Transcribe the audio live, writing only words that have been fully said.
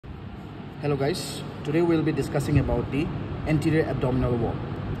Hello guys, today we'll be discussing about the anterior abdominal wall.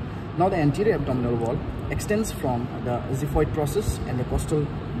 Now the anterior abdominal wall extends from the xiphoid process and the costal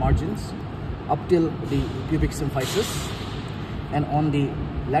margins up till the pubic symphysis, and on the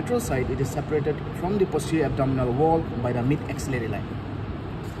lateral side it is separated from the posterior abdominal wall by the mid-axillary line.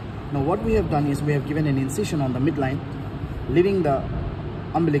 Now what we have done is we have given an incision on the midline, leaving the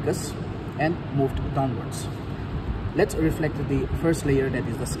umbilicus and moved downwards. Let's reflect the first layer, that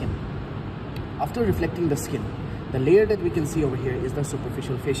is the skin. After reflecting the skin, the layer that we can see over here is the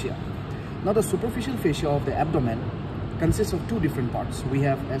superficial fascia. Now the superficial fascia of the abdomen consists of two different parts. We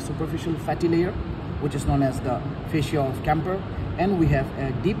have a superficial fatty layer, which is known as the fascia of Camper, and we have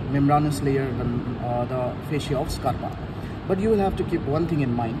a deep membranous layer, the fascia of Scarpa. But you will have to keep one thing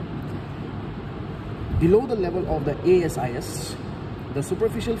in mind. Below the level of the ASIS, the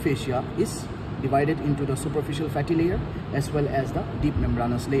superficial fascia is divided into the superficial fatty layer as well as the deep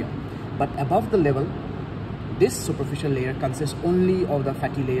membranous layer. But above the level, this superficial layer consists only of the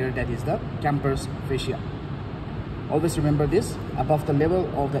fatty layer, that is the Camper's fascia. Always remember this, above the level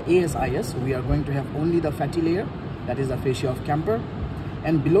of the ASIS, we are going to have only the fatty layer, that is the fascia of Camper.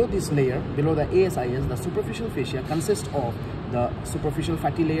 And below this layer, below the ASIS, the superficial fascia consists of the superficial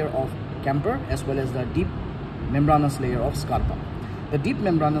fatty layer of Camper as well as the deep membranous layer of Scarpa. The deep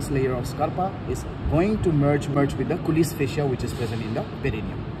membranous layer of Scarpa is going to merge with the Cullis fascia, which is present in the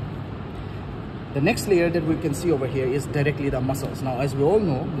perineum. The next layer that we can see over here is directly the muscles. Now, as we all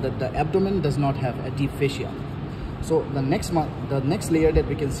know, that the abdomen does not have a deep fascia. So the next layer that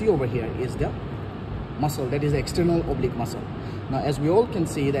we can see over here is the muscle, that is the external oblique muscle. Now, as we all can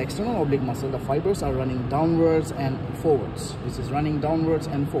see, the external oblique muscle, the fibers are running downwards and forwards. This is running downwards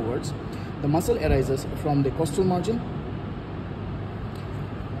and forwards. The muscle arises from the costal margin.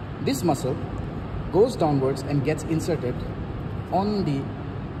 This muscle goes downwards and gets inserted on the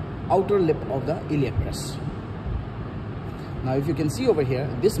outer lip of the iliac crest. Now if you can see over here,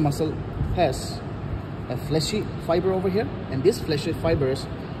 this muscle has a fleshy fiber over here, and this fleshy fibers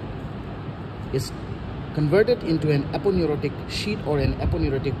is converted into an aponeurotic sheath or an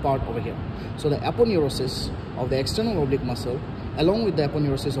aponeurotic part over here. So the aponeurosis of the external oblique muscle, along with the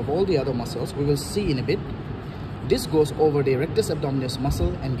aponeurosis of all the other muscles, we will see in a bit, this goes over the rectus abdominis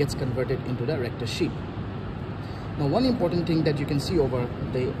muscle and gets converted into the rectus sheath. Now one important thing that you can see over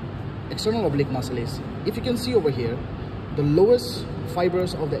the external oblique muscle is, if you can see over here, the lowest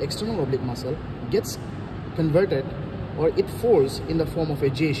fibers of the external oblique muscle gets converted, or it folds in the form of a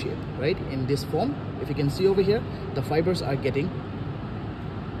J shape, right? In this form, if you can see over here, the fibers are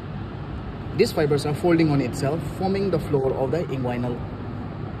these fibers are folding on itself, forming the floor of the inguinal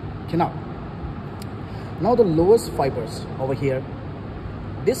canal. Now the lowest fibers over here,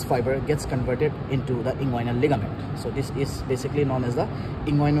 this fiber gets converted into the inguinal ligament. So this is basically known as the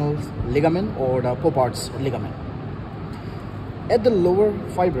inguinal ligament or the Popard's ligament. At the lower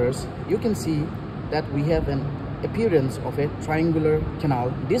fibers, you can see that we have an appearance of a triangular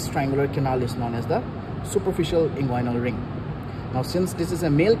canal. This triangular canal is known as the superficial inguinal ring. Now since this is a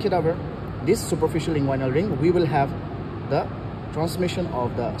male cadaver, this superficial inguinal ring, we will have the transmission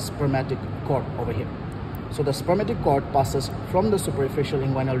of the spermatic cord over here. So the spermatic cord passes from the superficial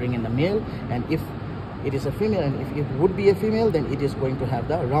inguinal ring in the male, and if it is a female, and if it would be a female, then it is going to have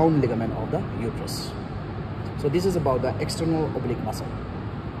the round ligament of the uterus. So this is about the external oblique muscle.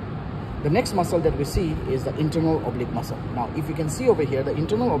 The next muscle that we see is the internal oblique muscle. Now if you can see over here, the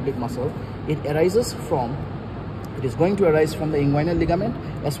internal oblique muscle, it is going to arise from the inguinal ligament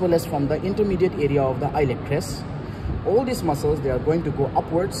as well as from the intermediate area of the iliac crest. All these muscles, they are going to go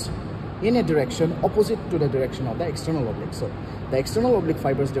upwards in a direction opposite to the direction of the external oblique. So the external oblique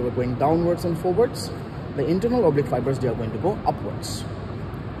fibers, they were going downwards and forwards. The internal oblique fibers, they are going to go upwards,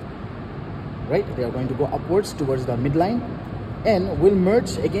 right? They are going to go upwards towards the midline and will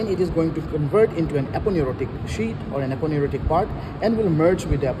merge again. It is going to convert into an aponeurotic sheath or an aponeurotic part, and will merge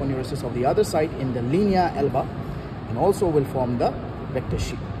with the aponeurosis of the other side in the linea alba, and also will form the rectus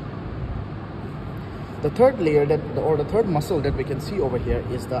sheath. The third layer the third muscle that we can see over here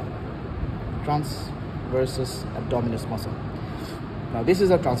is the transversus abdominis muscle. Now this is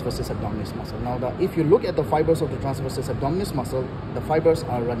a transversus abdominis muscle. Now if you look at the fibers of the transversus abdominis muscle, the fibers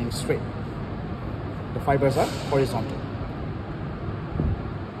are running straight. The fibers are horizontal.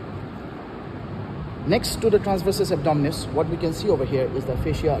 Next to the transversus abdominis, what we can see over here is the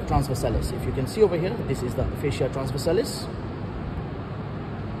fascia transversalis. If you can see over here, this is the fascia transversalis,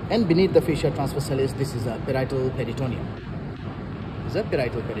 and beneath the fascia transversalis, this is the parietal peritoneum. This is the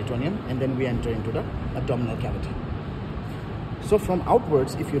parietal peritoneum, and then we enter into the abdominal cavity. So from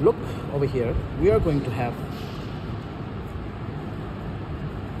outwards, if you look over here, we are going to have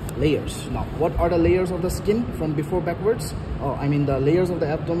layers. Now, what are the layers of the skin from before backwards? I mean the layers of the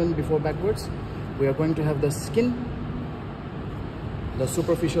abdomen before backwards. We are going to have the skin, the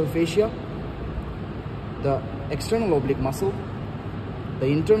superficial fascia, the external oblique muscle, the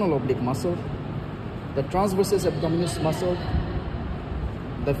internal oblique muscle, the transversus abdominis muscle,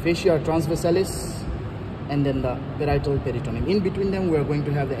 the fascia transversalis, and then the parietal peritoneum. In between them, we are going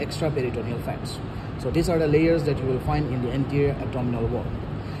to have the extra peritoneal fats. So these are the layers that you will find in the anterior abdominal wall.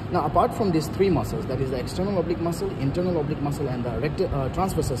 Now, apart from these three muscles, that is the external oblique muscle, internal oblique muscle, and the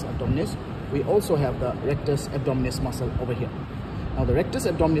transversus abdominis, we also have the rectus abdominis muscle over here. Now, the rectus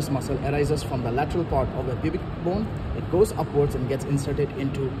abdominis muscle arises from the lateral part of the pubic bone. It goes upwards and gets inserted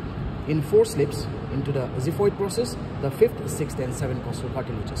in 4 slips into the xiphoid process, the 5th, 6th, and 7th costal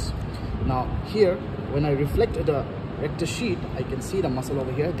cartilages. Now, here, when I reflect the rectus sheath, I can see the muscle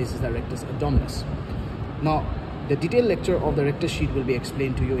over here. This is the rectus abdominis. Now, the detailed lecture of the rectus sheath will be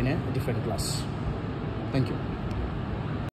explained to you in a different class. Thank you.